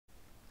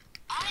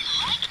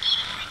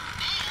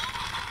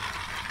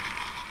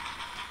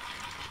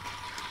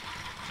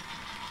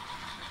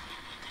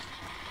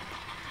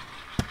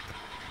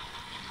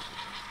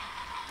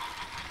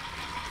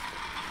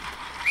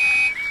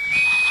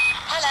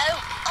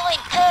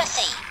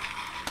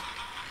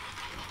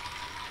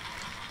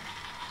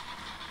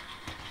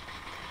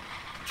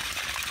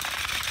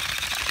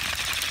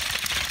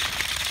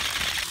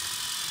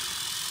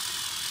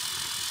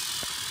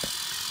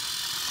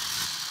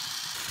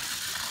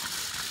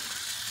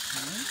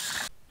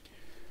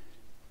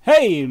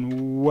Hey,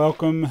 and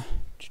welcome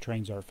to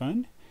Trains Are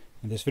Fun.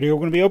 In this video,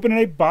 we're going to be opening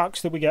a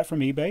box that we got from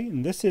eBay,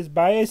 and this is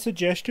by a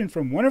suggestion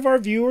from one of our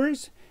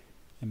viewers,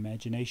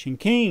 Imagination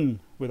King,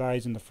 with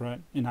eyes in the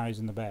front and eyes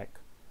in the back.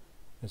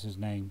 That's his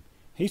name.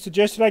 He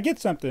suggested I get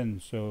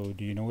something, so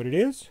do you know what it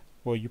is?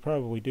 Well, you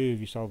probably do if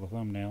you saw the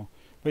thumbnail.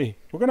 But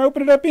we're going to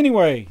open it up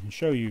anyway and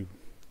show you.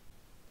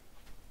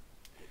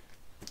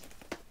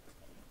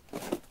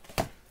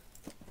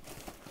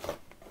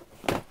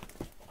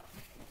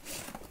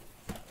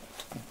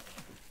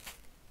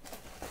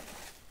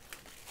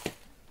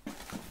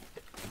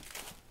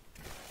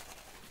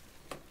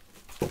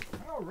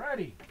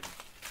 Alrighty.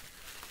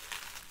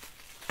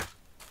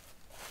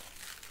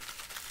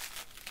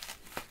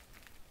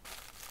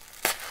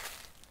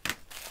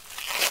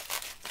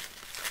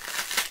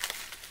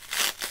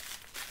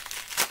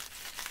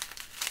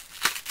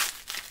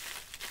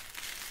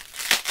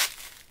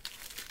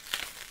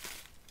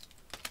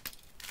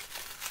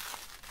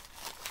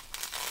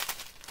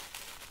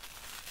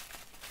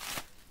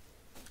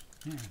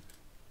 Yeah.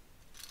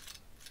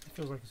 It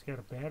feels like it's got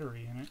a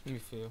battery in it. Let me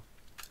feel.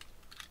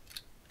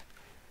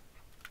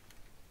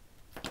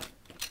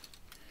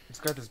 It's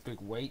got this big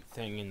weight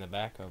thing in the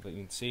back of it.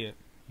 You can see it.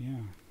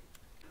 Yeah.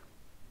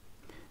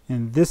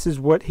 And this is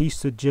what he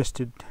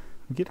suggested.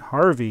 We get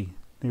Harvey.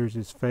 There's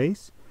his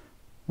face.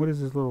 What does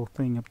this little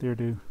thing up there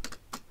do?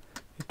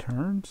 It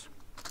turns.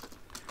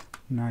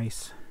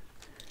 Nice.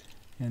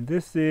 And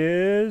this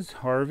is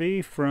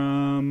Harvey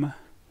from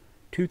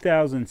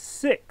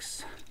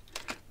 2006.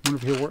 I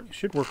wonder if he'll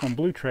should work on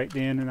Blue Track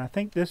then. And I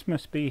think this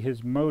must be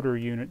his motor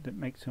unit that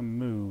makes him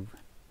move.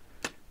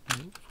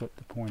 That's what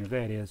the point of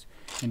that is.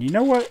 And you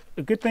know what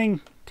a good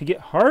thing to get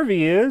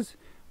Harvey is?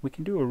 We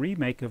can do a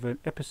remake of an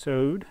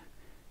episode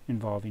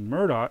involving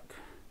Murdoch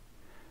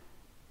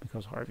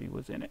because Harvey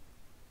was in it.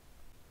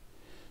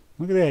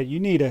 Look at that.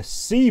 You need a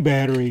C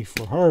battery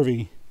for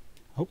Harvey.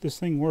 I hope this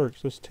thing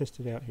works. Let's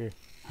test it out here.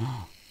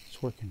 Oh,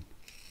 it's working.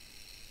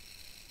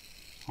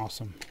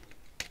 Awesome.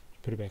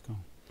 Put it back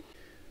on.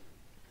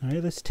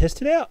 Alright, let's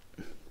test it out.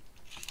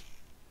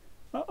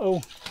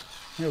 Uh-oh.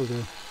 There we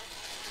go.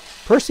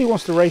 Percy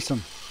wants to race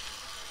him.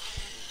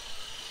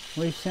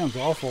 Well, he sounds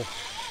awful.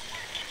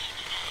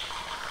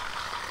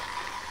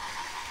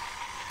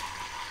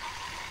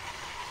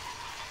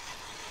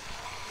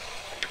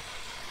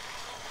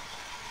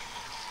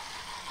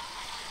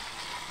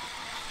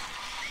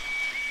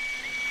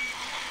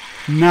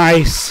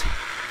 Nice.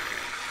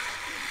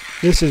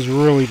 This is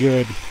really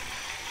good.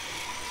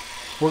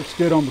 Works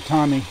good on the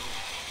Tommy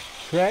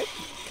track.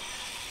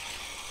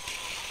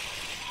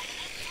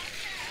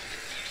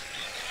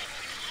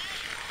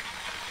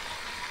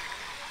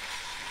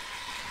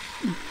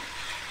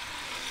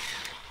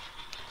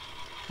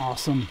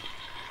 Awesome.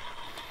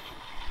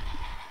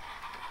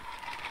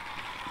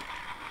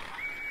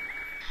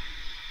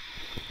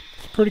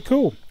 It's pretty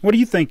cool. What do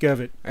you think of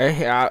it?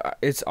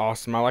 It's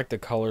awesome. I like the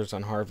colors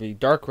on Harvey.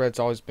 Dark red's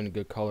always been a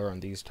good color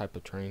on these type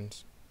of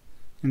trains.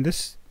 And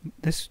this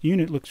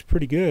unit looks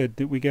pretty good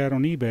that we got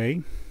on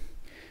eBay.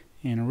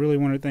 And I really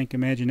want to thank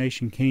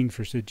Imagination King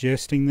for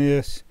suggesting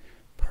this.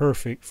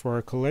 Perfect for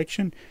our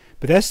collection.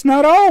 But that's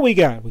not all we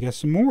got. We got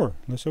some more.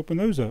 Let's open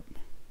those up.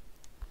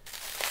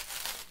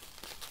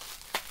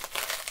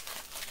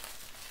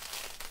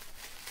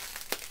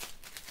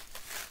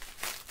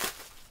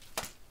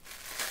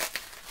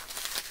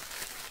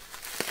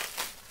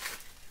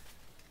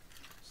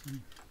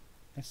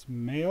 That's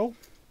mail.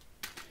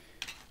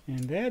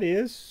 And that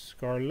is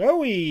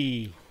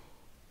Skarloey.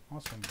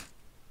 Awesome.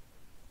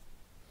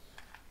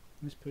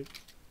 We'll put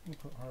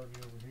Harvey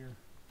over here.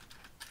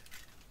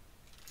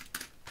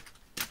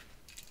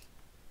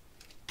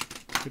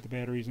 Put the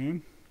batteries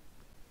in.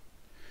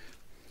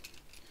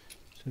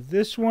 So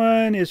this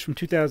one is from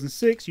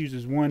 2006,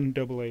 uses one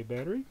AA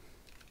battery.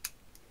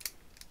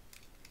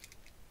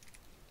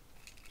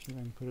 See if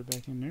I can put it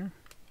back in there.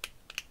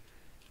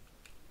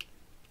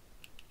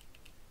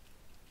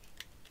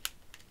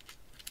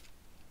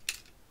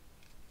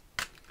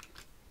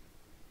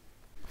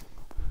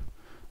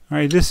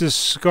 Alright, this is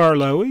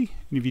Skarloey,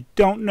 and if you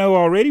don't know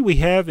already, we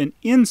have an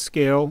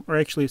N-scale, or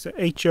actually it's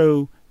a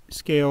HO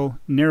scale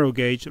narrow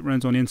gauge that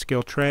runs on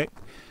N-scale track.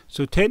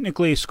 So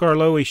technically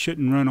Skarloey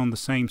shouldn't run on the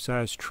same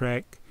size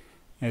track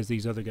as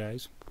these other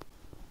guys.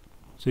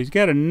 So he's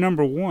got a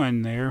number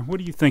 1 there. What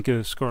do you think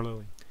of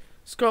Skarloey?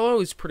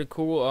 Skarloey's pretty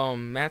cool.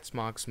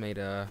 Matsmox made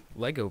a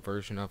Lego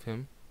version of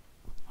him.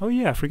 Oh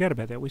yeah, I forgot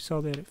about that. We saw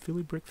that at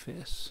Philly Brick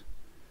Fest.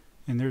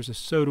 And there's a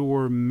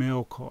Sodor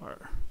mail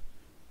car.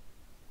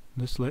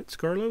 Let's let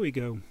Skarloey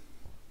go.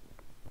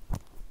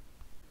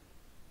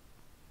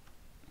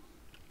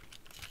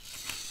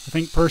 I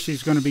think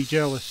Percy's going to be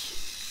jealous.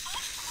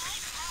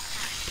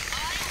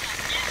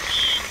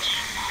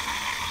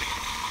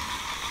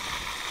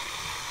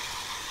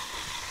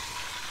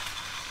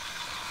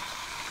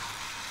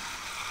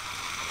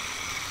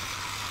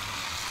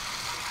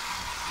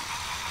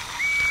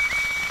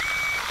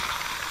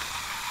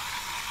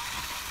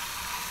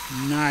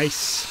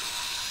 Nice.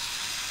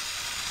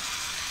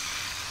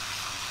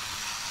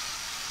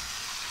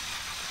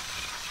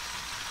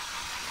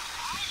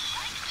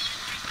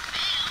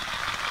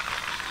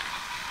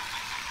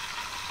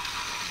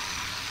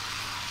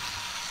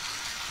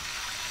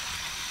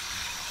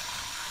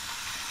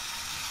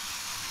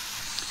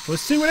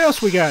 Let's see what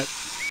else we got.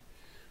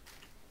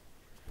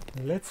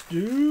 Let's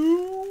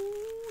do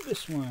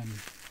this one.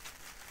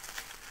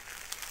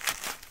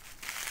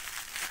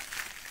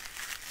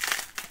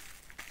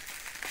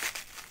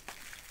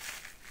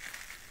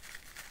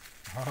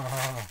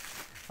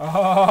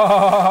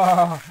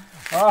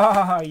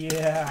 Oh,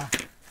 yeah.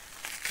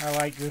 I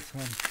like this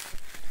one.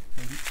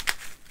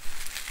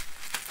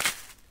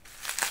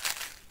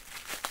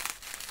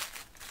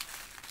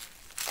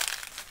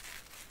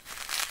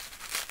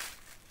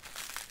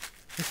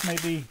 This may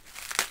be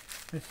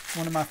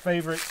one of my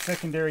favorite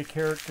secondary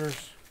characters.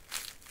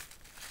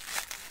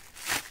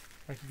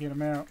 If I can get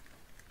him out.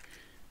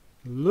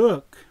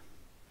 Look,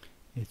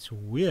 it's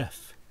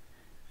Whiff.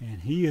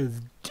 And he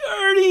is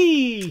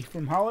dirty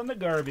from hauling the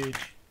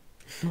garbage.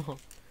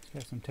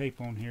 Got some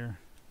tape on here.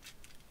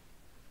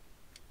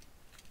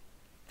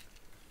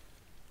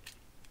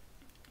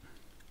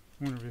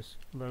 Wonder if this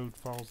load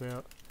falls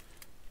out.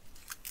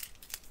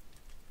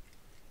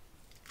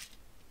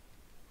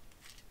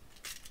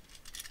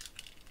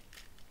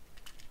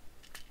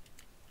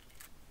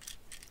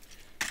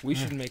 We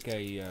should make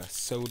a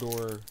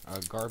Sodor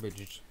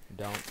garbage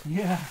dump.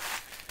 Yeah,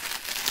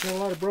 got a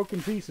lot of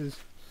broken pieces.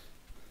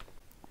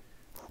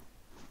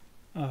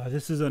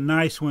 This is a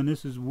nice one.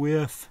 This is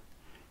Whiff.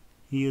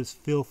 He is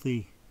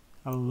filthy.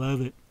 I love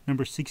it.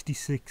 Number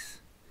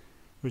 66.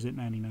 Or is it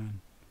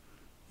 99?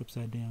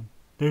 Upside down.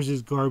 There's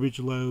his garbage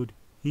load.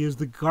 He is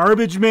the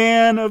garbage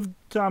man of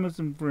Thomas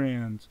and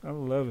Friends. I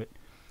love it.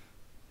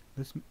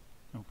 This.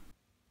 Oh.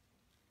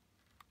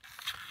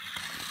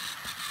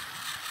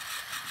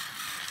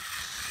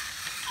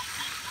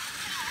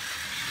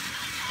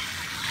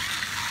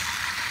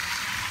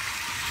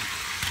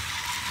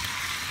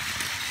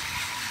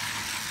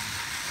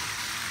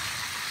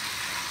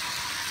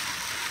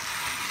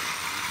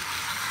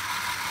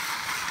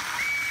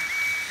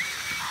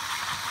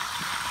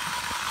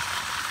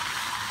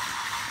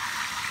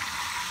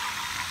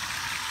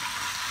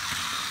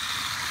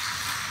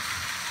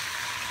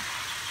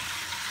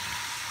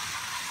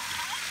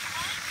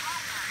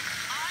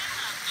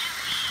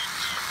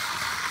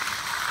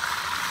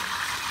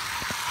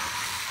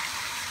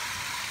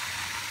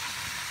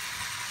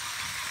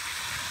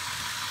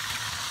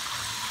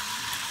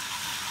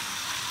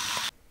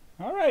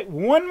 All right,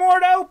 one more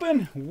to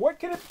open. What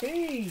could it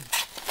be?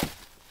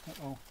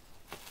 Uh-oh.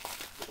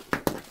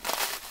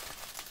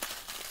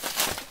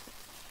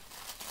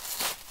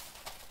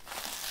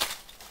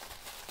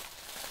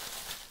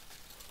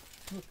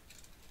 Look,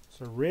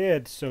 it's a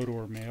red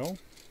Sodor mail.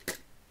 It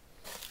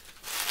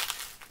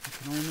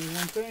can only mean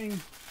one thing.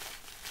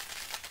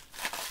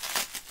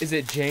 Is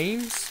it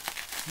James?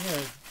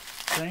 Yeah,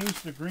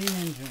 James the Green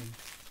Engine.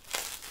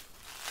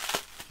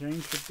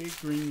 James the big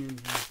green engine.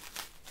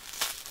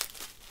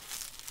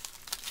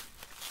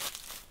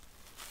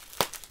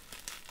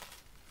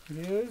 It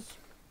is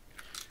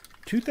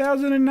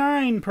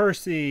 2009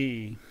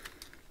 Percy.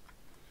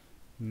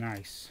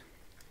 Nice.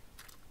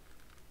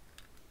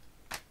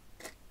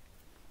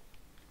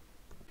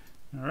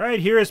 All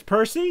right, here is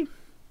Percy.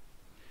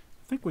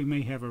 I think we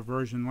may have a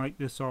version like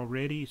this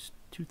already. It's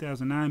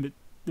 2009, but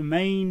the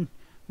main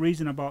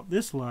reason I bought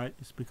this lot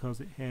is because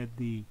it had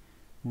the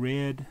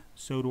red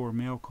Sodor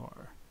mail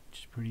car, which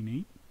is pretty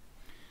neat.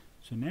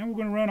 So now we're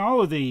going to run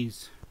all of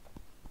these.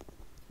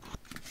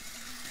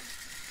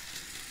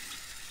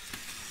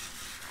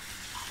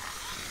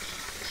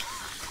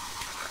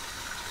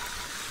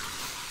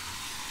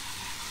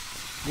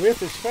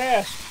 Whiff is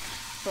fast.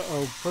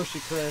 Uh-oh, Percy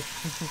crashed.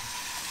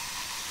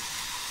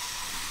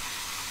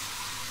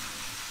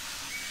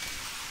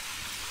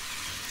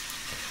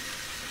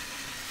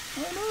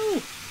 Oh no!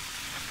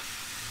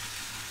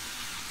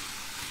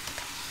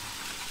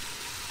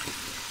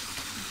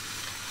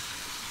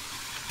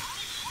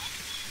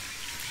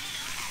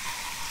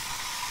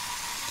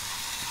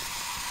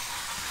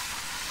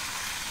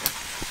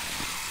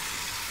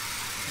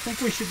 I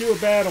think we should do a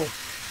battle.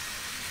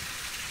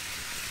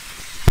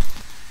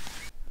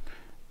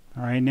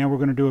 Alright, now we're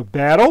going to do a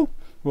battle.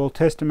 We'll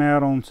test them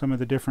out on some of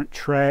the different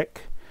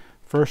track.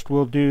 First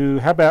we'll do,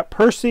 how about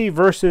Percy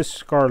versus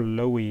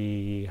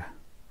Skarloey?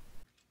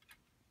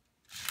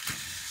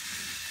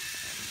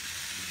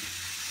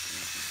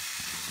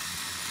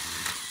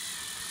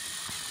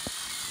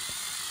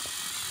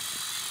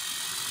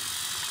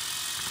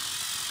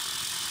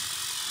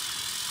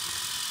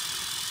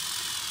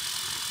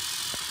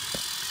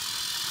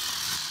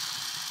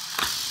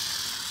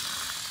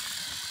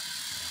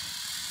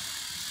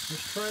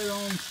 Let's try it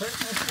on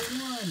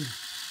Trackmaster 1.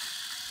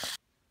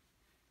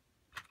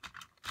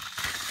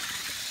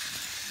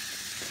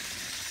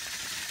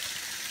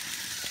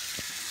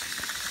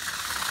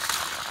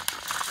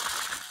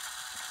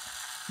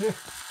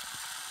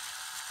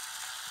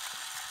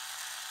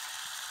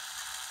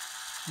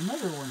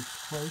 Another one's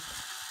close.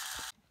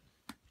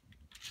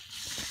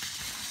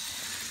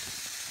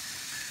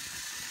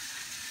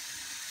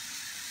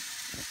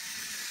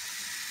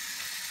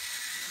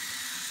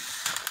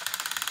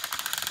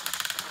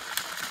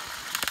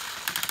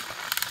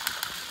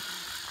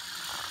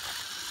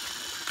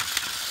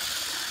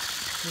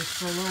 So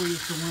Skarloey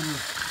is the winner.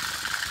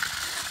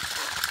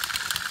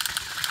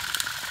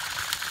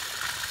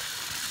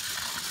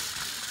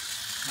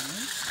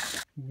 Right.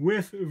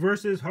 WHIFF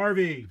versus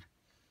HARVEY.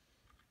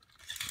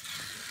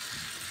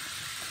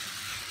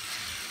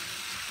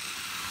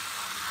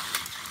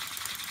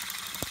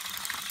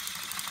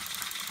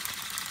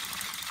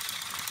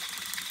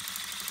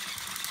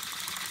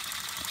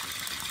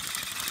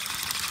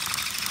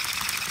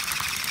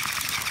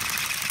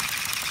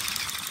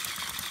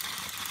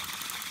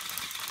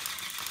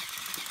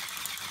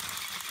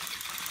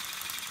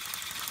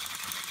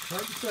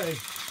 Hard to say.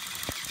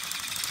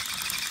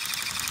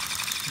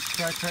 Let's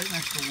try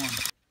Trackmaster 1.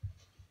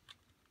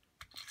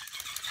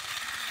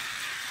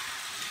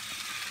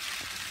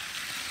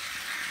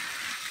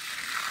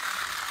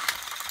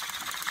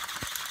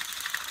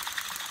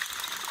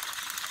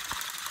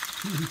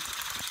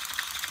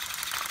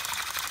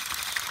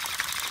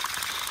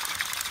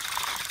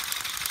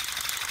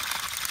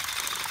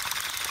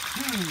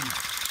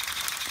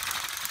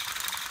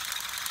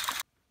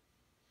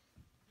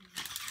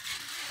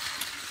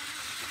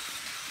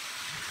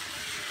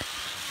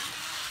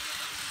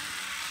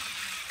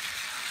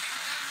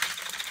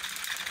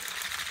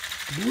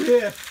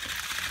 WHIFF.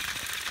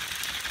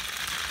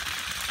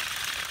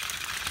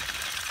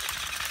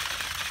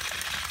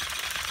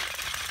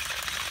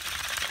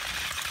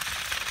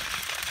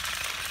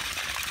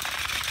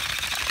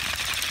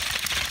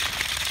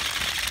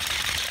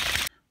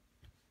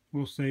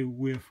 We'll say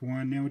WHIFF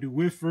one. Now we do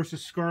WHIFF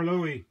versus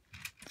Skarloey.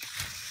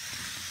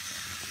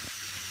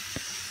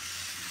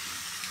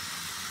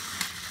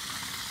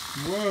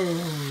 Whoa.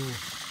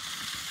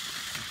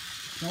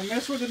 Don't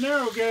mess with the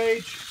narrow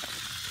gauge.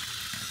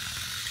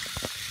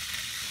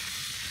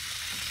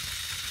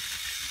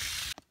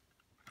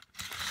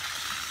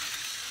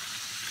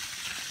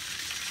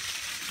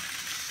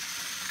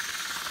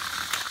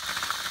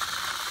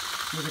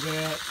 Look at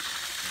that.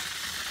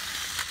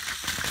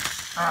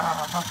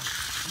 Ah.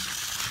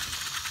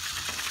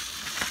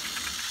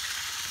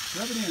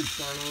 Rub it in,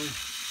 Skarloey.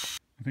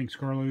 I think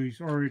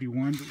Skarloey's already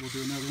won, but we'll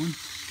do another one.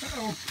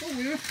 Uh-oh, oh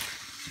WHIFF.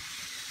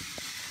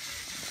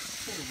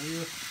 Oh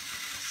WHIFF.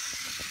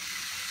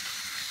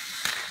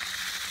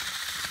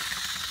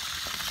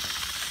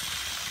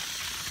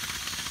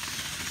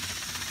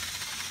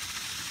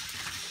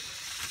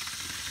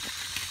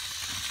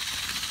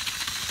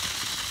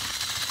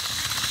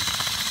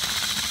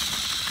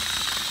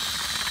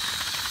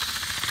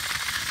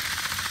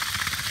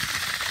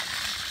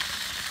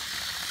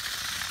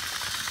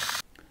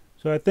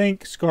 So I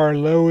think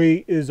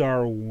Skarloey is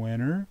our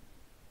winner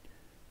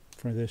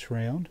for this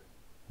round.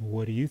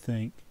 What do you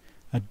think?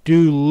 I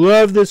do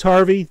love this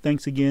HARVEY.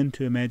 Thanks again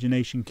to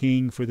Imagination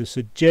King for the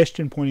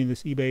suggestion pointing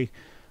this eBay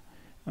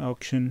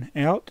auction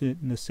out.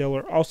 And the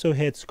seller also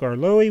had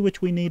Skarloey,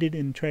 which we needed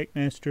in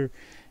Trackmaster,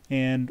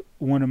 and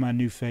one of my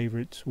new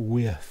favorites,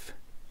 WHIFF.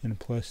 And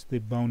plus the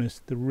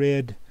bonus, the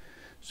red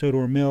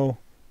Sodor Mill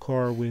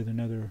car with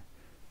another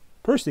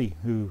Percy,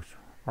 who's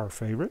our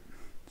favorite.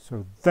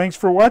 So thanks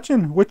for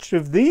watching. Which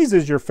of these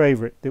is your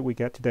favorite that we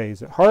got today?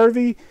 Is it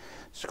HARVEY,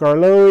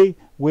 Skarloey,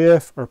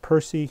 WHIFF, or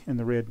Percy and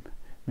the red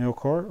mail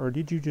car? Or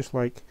did you just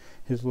like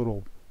his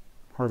little,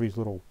 HARVEY's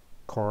little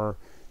car,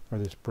 or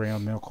this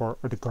brown mail car,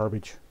 or the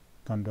garbage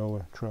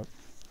gondola truck?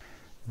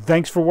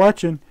 Thanks for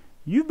watching.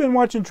 You've been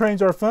watching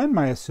Trains Are Fun.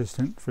 My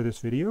assistant for this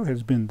video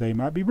has been They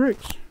Might Be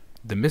Bricks.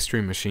 The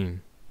Mystery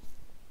Machine.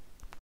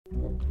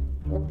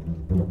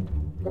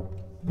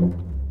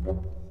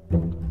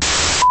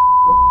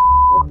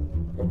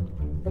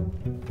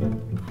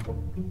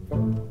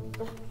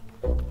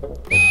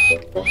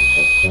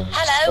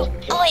 Hello,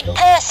 I'm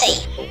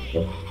Percy.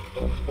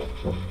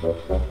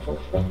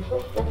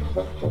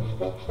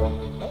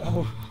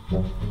 Uh-oh.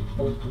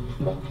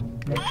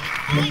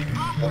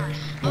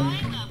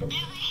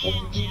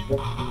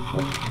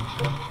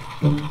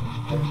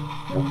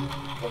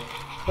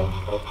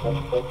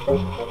 I'm a